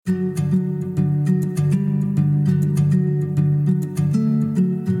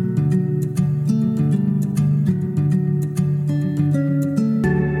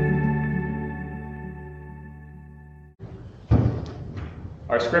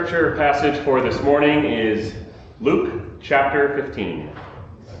scripture passage for this morning is Luke chapter 15.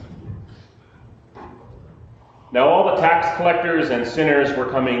 Now all the tax collectors and sinners were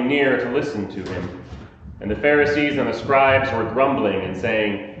coming near to listen to him, and the Pharisees and the scribes were grumbling and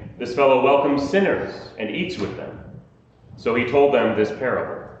saying, "This fellow welcomes sinners and eats with them." So he told them this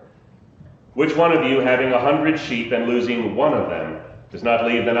parable. "Which one of you, having 100 sheep and losing one of them, does not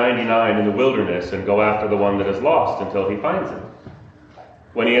leave the 99 in the wilderness and go after the one that is lost until he finds it?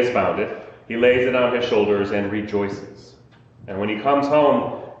 When he has found it, he lays it on his shoulders and rejoices. And when he comes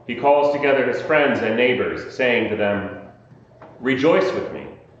home, he calls together his friends and neighbors, saying to them, 'Rejoice with me,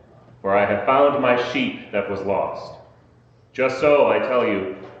 for I have found my sheep that was lost.' Just so, I tell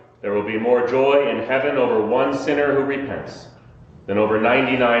you, there will be more joy in heaven over one sinner who repents than over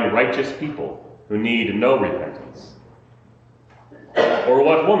 99 righteous people who need no repentance. Or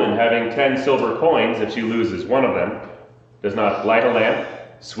what woman, having 10 silver coins, if she loses one of them, does not light a lamp,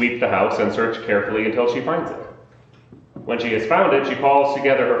 sweep the house, and search carefully until she finds it? When she has found it, she calls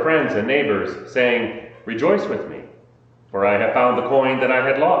together her friends and neighbors, saying, 'Rejoice with me, for I have found the coin that I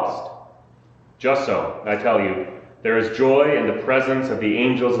had lost.' Just so, I tell you, there is joy in the presence of the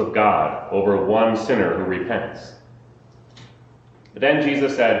angels of God over one sinner who repents." But then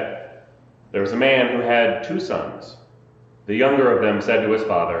Jesus said, "There was a man who had 2 sons. The younger of them said to his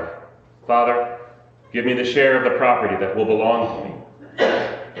father, 'Father, give me the share of the property that will belong to me.'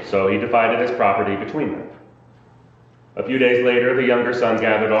 So he divided his property between them. A few days later, the younger son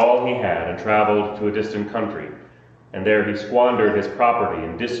gathered all he had and traveled to a distant country, and there he squandered his property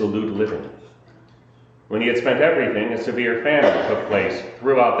in dissolute living. When he had spent everything, a severe famine took place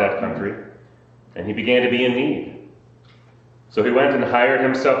throughout that country, and he began to be in need. So he went and hired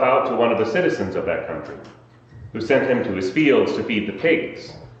himself out to one of the citizens of that country, who sent him to his fields to feed the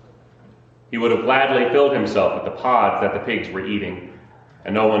pigs. He would have gladly filled himself with the pods that the pigs were eating,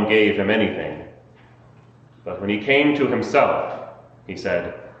 and no one gave him anything. But when he came to himself, he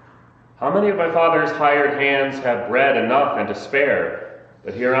said, 'How many of my father's hired hands have bread enough and to spare,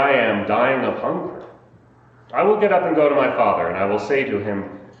 but here I am dying of hunger? I will get up and go to my father, and I will say to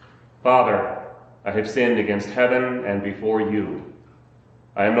him, Father, I have sinned against heaven and before you.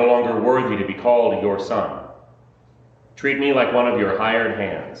 I am no longer worthy to be called your son. Treat me like one of your hired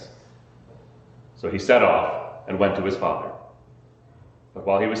hands.' So he set off and went to his father. But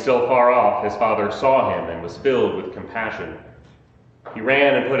while he was still far off, his father saw him and was filled with compassion. He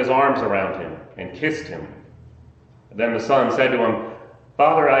ran and put his arms around him and kissed him. Then the son said to him,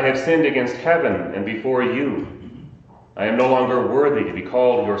 'Father, I have sinned against heaven and before you. I am no longer worthy to be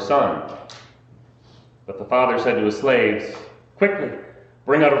called your son.' But the father said to his slaves, 'Quickly,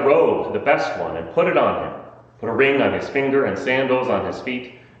 bring out a robe, the best one, and put it on him. Put a ring on his finger and sandals on his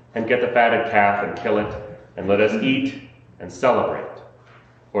feet, and get the fatted calf and kill it, and let us eat and celebrate.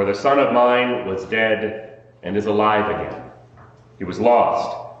 For the son of mine was dead and is alive again. He was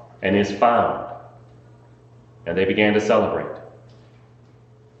lost and is found.' And they began to celebrate.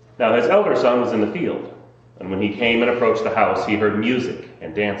 Now his elder son was in the field, and when he came and approached the house, he heard music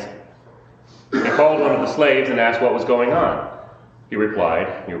and dancing. He called one of the slaves and asked what was going on. He replied,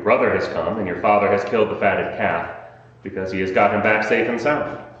 'Your brother has come, and your father has killed the fatted calf, because he has got him back safe and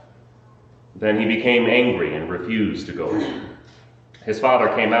sound.' Then he became angry and refused to go in. His father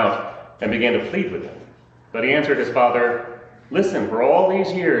came out and began to plead with him. But he answered his father, 'Listen, for all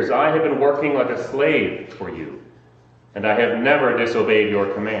these years I have been working like a slave for you, and I have never disobeyed your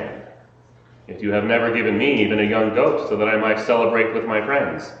command. Yet you have never given me even a young goat so that I might celebrate with my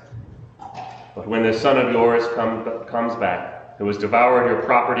friends. But when this son of yours comes back, who has devoured your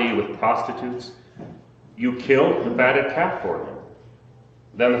property with prostitutes, you killed the fatted calf for him.'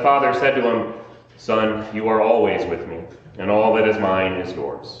 Then the father said to him, 'Son, you are always with me, and all that is mine is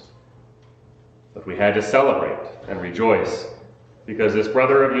yours.' But we had to celebrate and rejoice, because this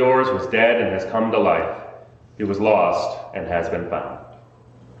brother of yours was dead and has come to life. He was lost and has been found."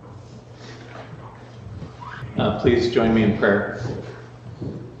 Please join me in prayer.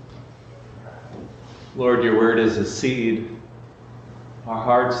 Lord, your word is a seed, our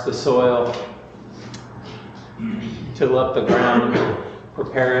hearts the soil. Till up the ground,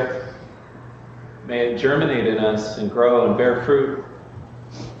 prepare it. May it germinate in us and grow and bear fruit.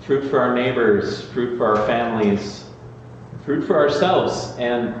 Fruit for our neighbors, fruit for our families, fruit for ourselves,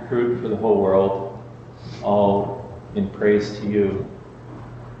 and fruit for the whole world, all in praise to you.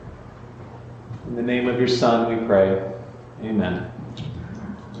 In the name of your Son we pray. Amen.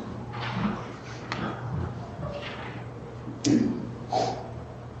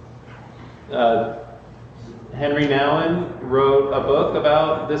 Henry Nouwen wrote a book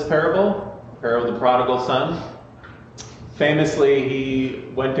about this parable of the prodigal son. Famously, he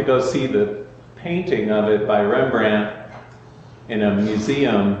went to go see the painting of it by Rembrandt in a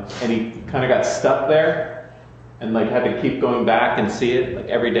museum, and he kind of got stuck there and like had to keep going back and see it like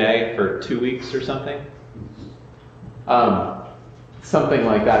every day for 2 weeks or something. Something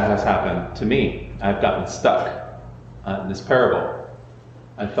like that has happened to me. I've gotten stuck in this parable.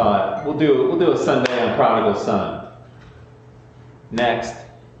 I thought we'll do a Sunday on prodigal son next,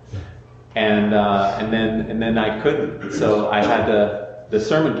 and then I couldn't. So I had to. The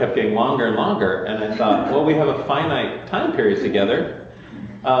sermon kept getting longer and longer, and I thought, well, we have a finite time period together.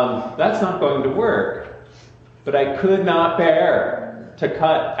 That's not going to work. But I could not bear to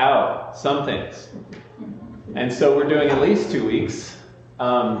cut out some things. And so we're doing at least 2 weeks.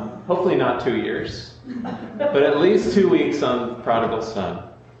 Hopefully not 2 years. But at least 2 weeks on prodigal son.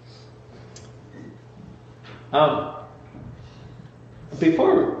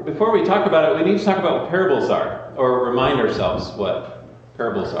 Before we talk about it, we need to talk about what parables are, or remind ourselves what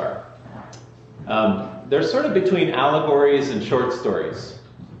parables are. They're sort of between allegories and short stories.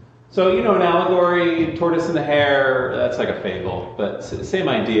 So, you know, an allegory, tortoise and the hare, that's like a fable, but same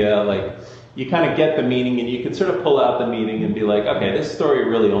idea. Like, you kind of get the meaning, and you can sort of pull out the meaning and be like, okay, this story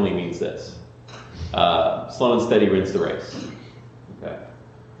really only means this. Slow and steady wins the race. Okay.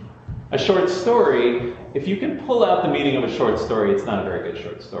 A short story, if you can pull out the meaning of a short story, it's not a very good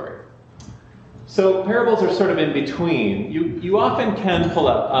short story. So parables are sort of in between. You often can pull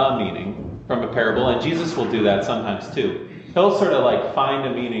out a meaning from a parable, and Jesus will do that sometimes too. He'll sort of like find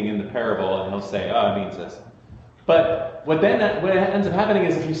a meaning in the parable, and he'll say, oh, it means this. But what ends up happening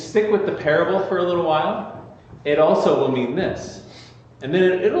is if you stick with the parable for a little while, it also will mean this. And then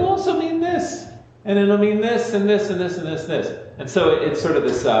it'll also mean this. And it'll mean this, and this, and this, and this, and this. And so it's sort of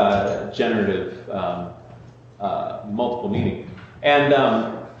this generative multiple meaning. And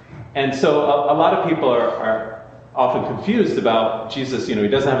so a lot of people are often confused about Jesus. You know, he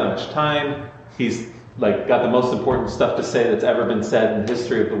doesn't have that much time. He's like got the most important stuff to say that's ever been said in the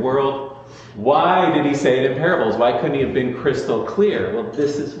history of the world. Why did he say it in parables? Why couldn't he have been crystal clear? Well,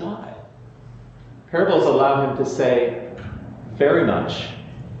 this is why. Parables allow him to say very much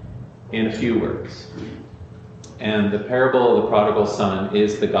in a few words. And the parable of the prodigal son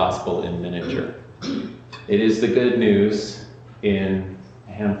is the gospel in miniature. It is the good news in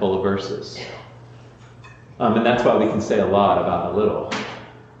a handful of verses. And that's why we can say a lot about a little.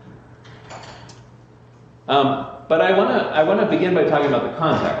 But I want to begin by talking about the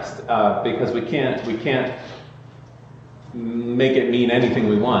context, because we can't make it mean anything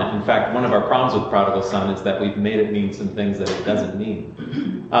we want. In fact, one of our problems with prodigal son is that we've made it mean some things that it doesn't mean.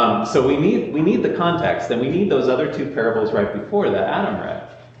 So we need the context, and we need those other two parables right before that Adam read.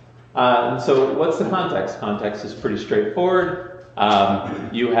 And so what's the context? Context is pretty straightforward.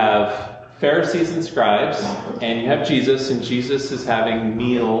 You have Pharisees and scribes, and you have Jesus, and Jesus is having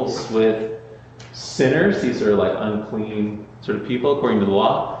meals with sinners. These are like unclean sort of people according to the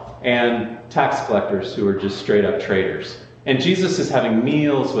law, and tax collectors who are just straight up traitors. And Jesus is having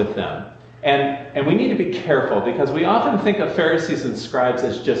meals with them. And we need to be careful, because we often think of Pharisees and scribes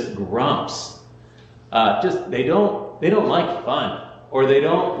as just grumps. They don't like fun, or they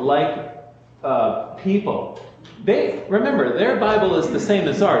don't like people. Remember, their Bible is the same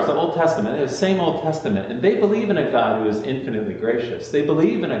as ours, the Old Testament. It's the same Old Testament. And they believe in a God who is infinitely gracious. They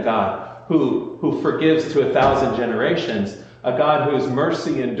believe in a God who forgives to 1,000 generations, a God whose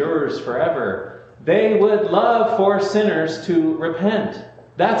mercy endures forever. They would love for sinners to repent.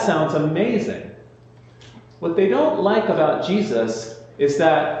 That sounds amazing. What they don't like about Jesus is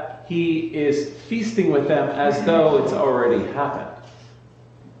that he is feasting with them as though it's already happened.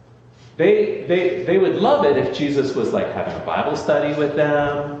 They would love it if Jesus was like having a Bible study with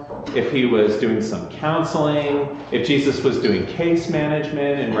them, if he was doing some counseling, if Jesus was doing case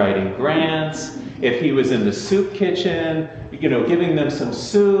management and writing grants, if he was in the soup kitchen, giving them some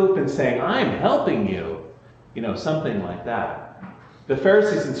soup and saying, I'm helping you, something like that. The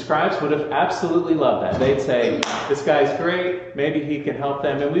Pharisees and scribes would have absolutely loved that. They'd say, this guy's great, maybe he can help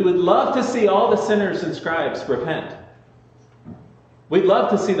them, and we would love to see all the sinners and scribes repent. We'd love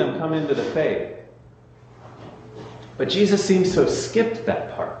to see them come into the faith. But Jesus seems to have skipped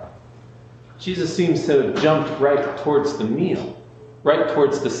that part. Jesus seems to have jumped right towards the meal, right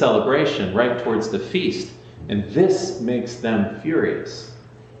towards the celebration, right towards the feast. And this makes them furious.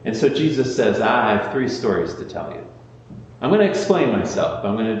 And so Jesus says, I have 3 stories to tell you. I'm going to explain myself.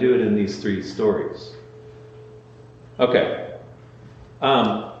 I'm going to do it in these 3 stories. Okay.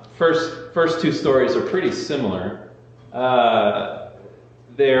 First 2 stories are pretty similar.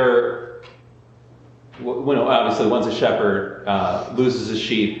 Obviously one's a shepherd, loses a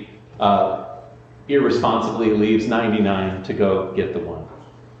sheep. irresponsibly leaves 99 to go get the one.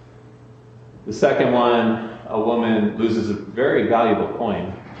 The second one, a woman loses a very valuable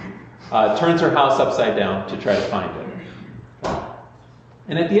coin, turns her house upside down to try to find it.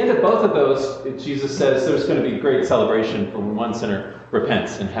 And at the end of both of those, Jesus says there's going to be great celebration for when one sinner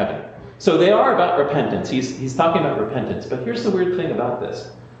repents in heaven. So they are about repentance. He's talking about repentance. But here's the weird thing about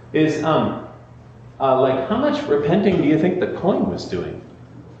this, is like how much repenting do you think the coin was doing?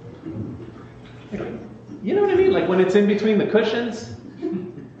 You know what I mean? Like when it's in between the cushions?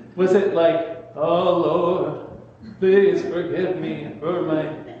 Was it like, oh Lord, please forgive me for my...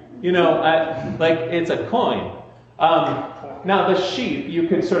 like it's a coin. Now the sheep, you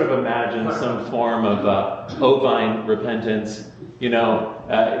could sort of imagine some form of ovine repentance,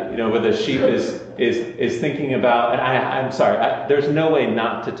 where the sheep is thinking about, and I'm sorry, there's no way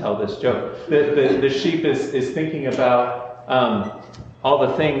not to tell this joke. The sheep is thinking about all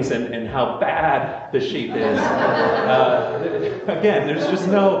the things and how bad the sheep is. Again, there's just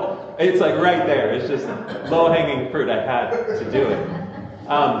no, it's like right there. It's just low-hanging fruit. I had to do it.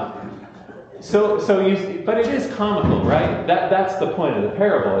 But it is comical, right? That's the point of the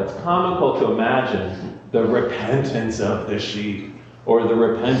parable. It's comical to imagine the repentance of the sheep or the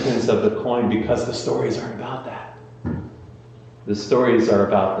repentance of the coin, because the stories aren't about that. The stories are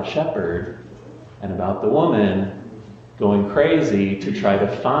about the shepherd and about the woman going crazy to try to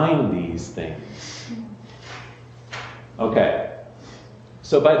find these things. Okay.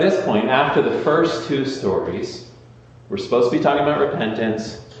 So by this point, after the first two stories, we're supposed to be talking about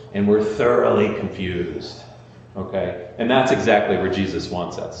repentance, and we're thoroughly confused. Okay? And that's exactly where Jesus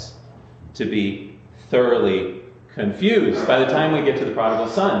wants us, to be thoroughly confused by the time we get to the prodigal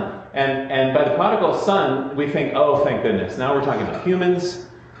son. And by the prodigal son, we think, oh, thank goodness, now we're talking about humans.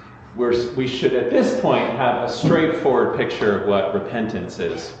 We should, at this point, have a straightforward picture of what repentance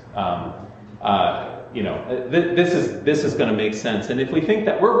is. This is going to make sense. And if we think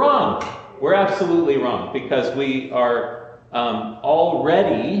that, we're wrong. We're absolutely wrong, because we are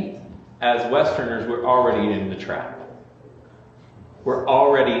already, as Westerners, we're already in the trap. We're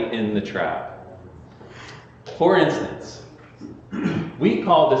already in the trap. For instance, we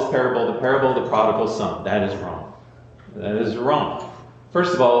call this parable the parable of the prodigal son. That is wrong. That is wrong.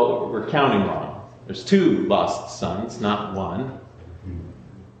 First of all, we're counting wrong. There's two lost sons, not one.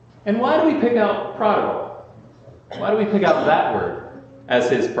 And why do we pick out prodigal? Why do we pick out that word as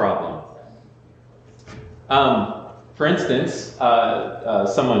his problem? For instance,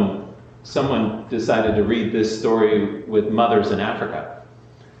 someone decided to read this story with mothers in Africa.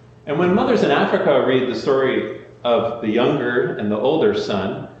 And when mothers in Africa read the story of the younger and the older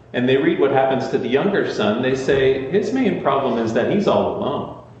son, and they read what happens to the younger son, they say his main problem is that he's all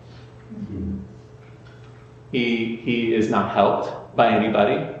alone. He is not helped by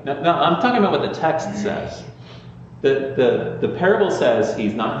anybody. Now I'm talking about what the text says. The parable says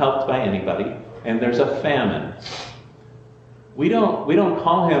he's not helped by anybody, and there's a famine. We don't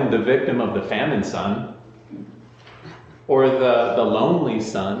call him the victim of the famine son or the lonely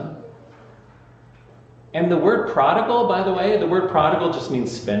son. And the word prodigal, by the way, the word prodigal just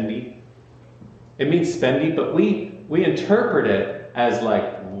means spendy. It means spendy, but we interpret it as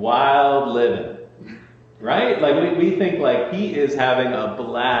like wild living, right? Like we think like he is having a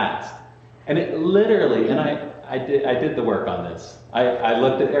blast. And it literally, and I did the work on this. I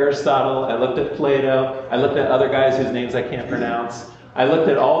looked at Aristotle, I looked at Plato, I looked at other guys whose names I can't pronounce. I looked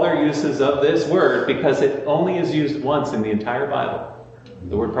at all their uses of this word because it only is used once in the entire Bible,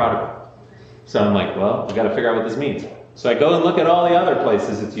 the word prodigal. So I'm like, well, we got to figure out what this means. So I go and look at all the other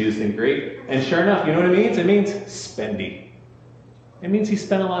places it's used in Greek, and sure enough, you know what it means? It means spendy. It means he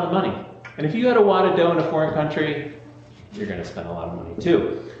spent a lot of money. And if you had a wad of dough in a foreign country, you're going to spend a lot of money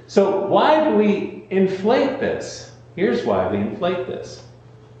too. So why do we inflate this? Here's why we inflate this.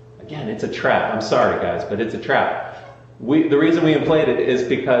 Again, it's a trap. I'm sorry, guys, but it's a trap. The reason we inflate it is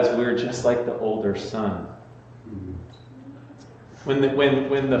because we're just like the older son. When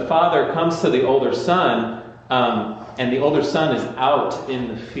the father comes to the older son, and the older son is out in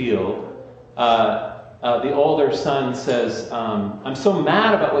the field, the older son says, I'm so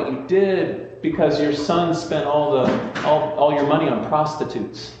mad about what you did because your son spent all your money on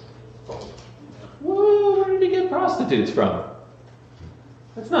prostitutes. Whoa, where did he get prostitutes from?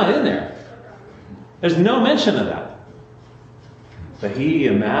 That's not in there. There's no mention of that. But he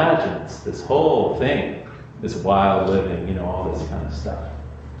imagines this whole thing, this wild living, all this kind of stuff.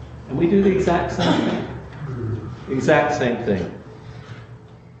 And we do the exact same thing. The exact same thing.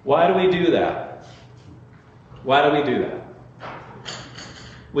 Why do we do that? Why do we do that?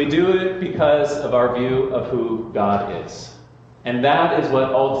 We do it because of our view of who God is. And that is what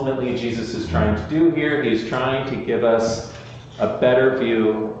ultimately Jesus is trying to do here. He's trying to give us a better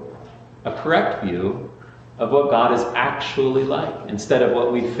view, a correct view of what God is actually like, instead of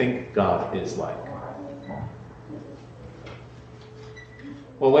what we think God is like.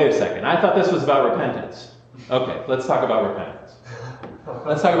 Well, wait a second. I thought this was about repentance. Okay, let's talk about repentance.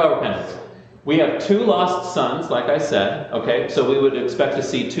 Let's talk about repentance. We have 2 lost sons, like I said. Okay, so we would expect to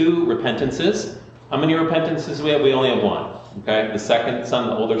see 2 repentances. How many repentances do we have? We only have 1. Okay, the second son,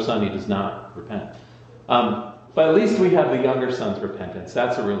 the older son, he does not repent. But at least we have the younger son's repentance.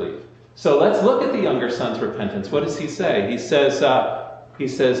 That's a relief. So let's look at the younger son's repentance. What does he say? He says,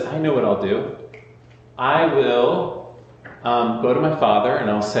 I know what I'll do. I will go to my father and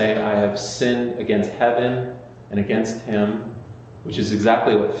I'll say, I have sinned against heaven and against him, which is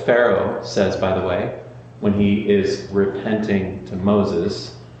exactly what Pharaoh says, by the way, when he is repenting to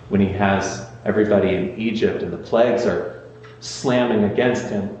Moses, when he has everybody in Egypt and the plagues are slamming against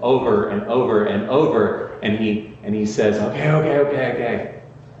him over and over and over, and he says, okay.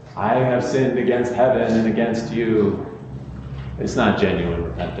 I have sinned against heaven and against you. It's not genuine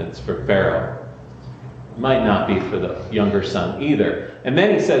repentance for Pharaoh. It might not be for the younger son either. And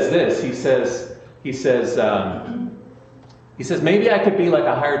then he says this. He says, maybe I could be like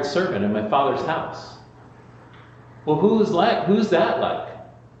a hired servant in my father's house. Well, who's that like?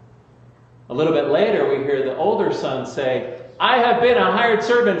 A little bit later, we hear the older son say, I have been a hired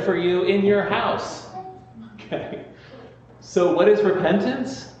servant for you in your house. Okay. So what is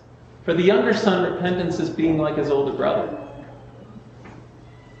repentance? For the younger son, repentance is being like his older brother.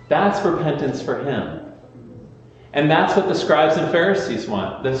 That's repentance for him. And that's what the scribes and Pharisees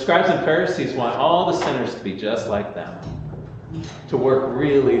want. The scribes and Pharisees want all the sinners to be just like them. To work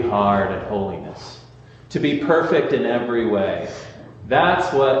really hard at holiness. To be perfect in every way.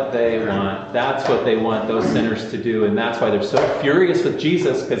 That's what they want. That's what they want those sinners to do. And that's why they're so furious with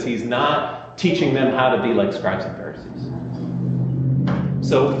Jesus, because he's not teaching them how to be like scribes and Pharisees.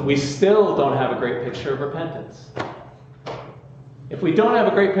 So we still don't have a great picture of repentance. If we don't have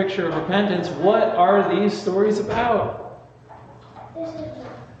a great picture of repentance, what are these stories about?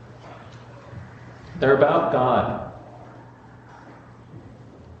 They're about God.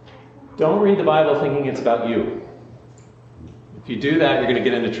 Don't read the Bible thinking it's about you. If you do that, you're going to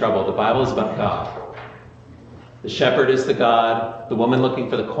get into trouble. The Bible is about God. The shepherd is the God. The woman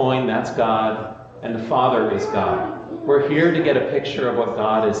looking for the coin, that's God. And the Father is God. We're here to get a picture of what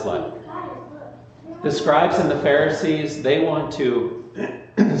God is like. The scribes and the Pharisees, they want to,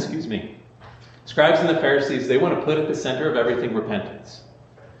 Scribes and the Pharisees, they want to put at the center of everything repentance.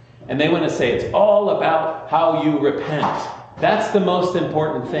 And they want to say it's all about how you repent. That's the most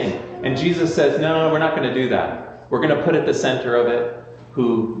important thing. And Jesus says, no, we're not going to do that. We're going to put at the center of it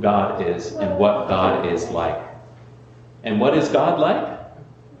who God is and what God is like. And what is God like?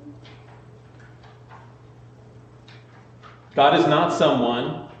 God is not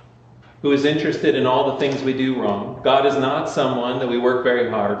someone who is interested in all the things we do wrong. God is not someone that we work very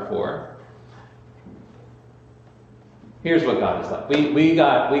hard for. Here's what God is like. We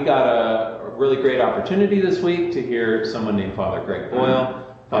got a really great opportunity this week to hear someone named Father Greg Boyle.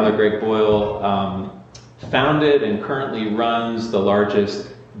 Father Greg Boyle founded and currently runs the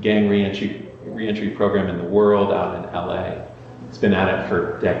largest gang reentry program in the world out in LA. He's been at it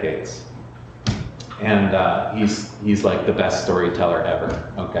for decades. And he's like the best storyteller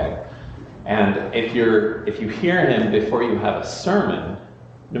ever, okay? And if you hear him before you have a sermon,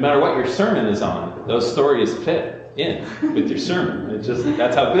 no matter what your sermon is on, those stories fit in with your sermon.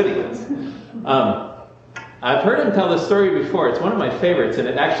 That's how good he is. I've heard him tell this story before. It's one of my favorites, and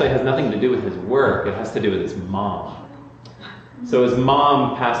it actually has nothing to do with his work. It has to do with his mom. So his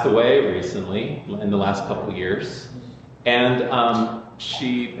mom passed away recently, in the last couple of years. And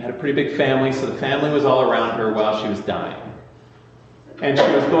she had a pretty big family, so the family was all around her while she was dying. And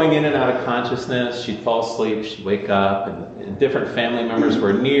she was going in and out of consciousness. She'd fall asleep, she'd wake up, and different family members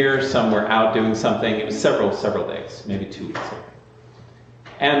were near. Some were out doing something. It was several days, maybe 2 weeks.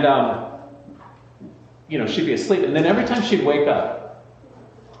 And, she'd be asleep. And then every time she'd wake up,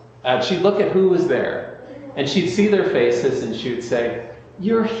 she'd look at who was there. And she'd see their faces, and she would say,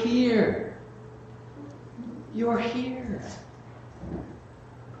 "You're here. You're here."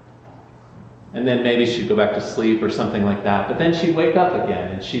 And then maybe she'd go back to sleep or something like that. But then she'd wake up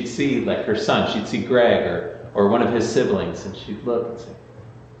again and she'd see like her son. She'd see Greg or one of his siblings. And she'd look and say,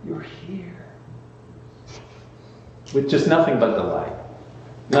 "You're here." With just nothing but delight.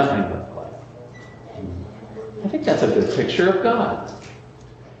 Nothing but delight. I think that's a good picture of God.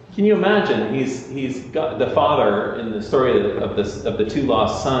 Can you imagine? He's got the father in the story of the 2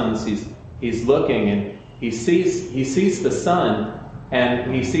 lost sons. He's looking he sees the son,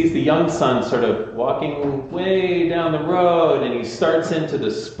 and he sees the young son sort of walking way down the road, and he starts into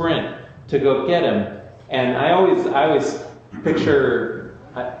the sprint to go get him. And I always picture,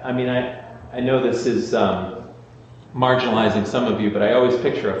 I know this is marginalizing some of you, but I always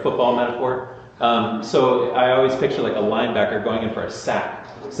picture a football metaphor. So I always picture like a linebacker going in for a sack.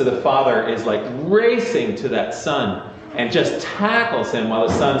 So the father is like racing to that son and just tackles him while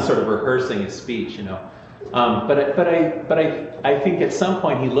the son's sort of rehearsing his speech, you know. But I think at some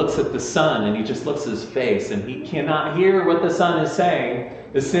point he looks at the son and he just looks at his face and he cannot hear what the son is saying.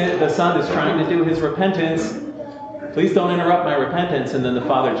 The son is trying to do his repentance. Please don't interrupt my repentance. And then the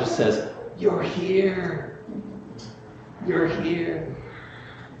father just says, "You're here. You're here."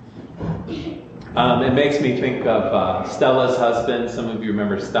 It makes me think of Stella's husband. Some of you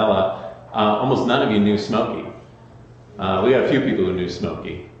remember Stella. Almost none of you knew Smokey. We had a few people who knew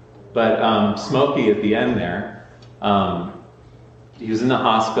Smokey. But Smokey at the end there, he was in the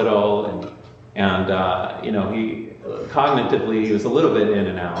hospital and you know, he cognitively he was a little bit in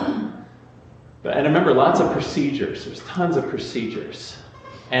and out. And I remember lots of procedures. There was tons of procedures.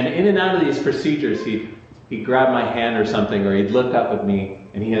 And in and out of these procedures, he'd grab my hand or something, or he'd look up at me,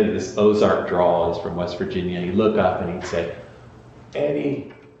 and he had this Ozark drawl. He's from West Virginia. And he'd look up and he'd say,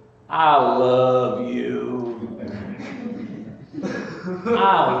 "Eddie, I love you.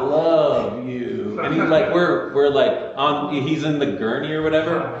 I love you." And he's like, we're like on. He's in the gurney or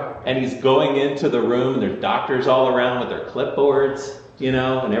whatever, and he's going into the room. And there's doctors all around with their clipboards, you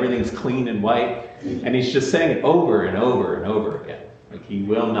know, and everything's clean and white. And he's just saying it over and over and over again. Like he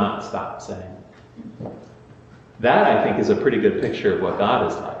will not stop saying it. That, I think, is a pretty good picture of what God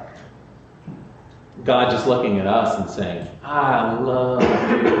is like. God just looking at us and saying, "I love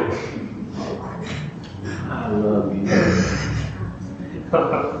you. I love you."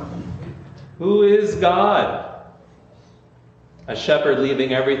 Who is God? A shepherd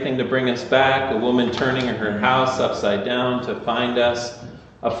leaving everything to bring us back, a woman turning her house upside down to find us,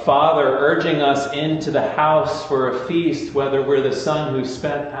 a father urging us into the house for a feast, whether we're the son who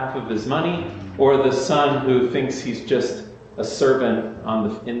spent half of his money or the son who thinks he's just a servant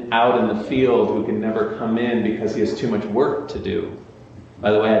out in the field who can never come in because he has too much work to do.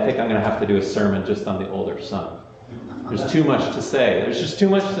 By the way, I think I'm going to have to do a sermon just on the older son. There's too much to say. There's just too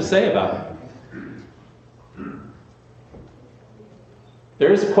much to say about him.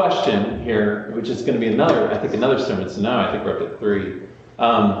 There is a question here, which is going to be another sermon. So now I think we're up at 3.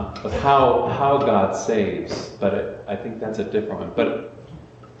 Of how God saves, but I think that's a different one.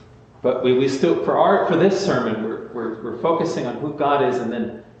 But we still for this sermon we're focusing on who God is,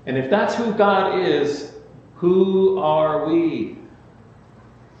 and if that's who God is, who are we?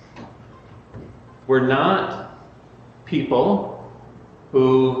 We're not people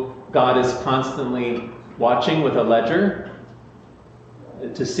who God is constantly watching with a ledger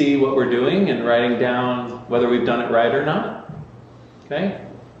to see what we're doing and writing down whether we've done it right or not. Okay?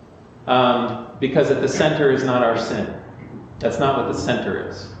 Because at the center is not our sin. That's not what the center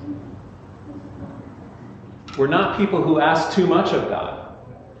is. We're not people who ask too much of God.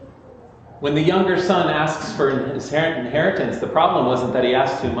 When the younger son asks for his inheritance, the problem wasn't that he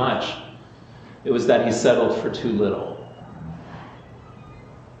asked too much. It was that he settled for too little.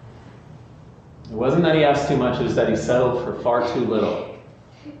 It wasn't that he asked too much, it was that he settled for far too little.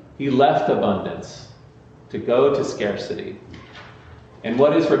 He left abundance to go to scarcity. And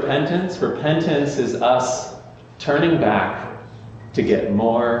what is repentance? Repentance is us turning back to get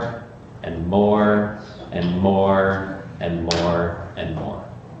more and more and more and more and more.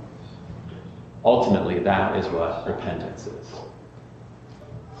 Ultimately, that is what repentance is.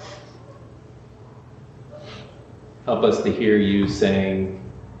 Help us to hear you saying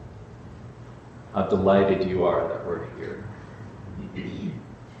how delighted you are that we're here.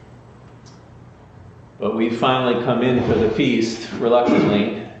 But we finally come in for the feast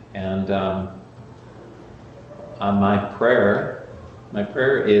reluctantly, and my prayer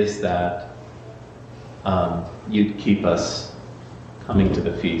is that you'd keep us coming to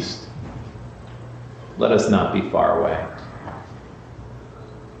the feast. Let us not be far away.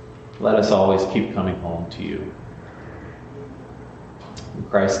 Let us always keep coming home to you. In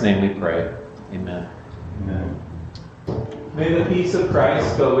Christ's name we pray. Amen. Amen. May the peace of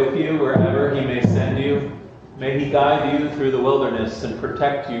Christ go with you wherever he may send you. May he guide you through the wilderness and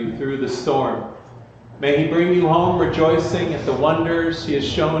protect you through the storm. May he bring you home rejoicing at the wonders he has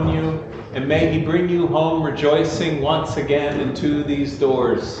shown you. And may he bring you home rejoicing once again into these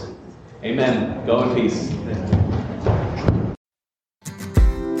doors. Amen. Go in peace.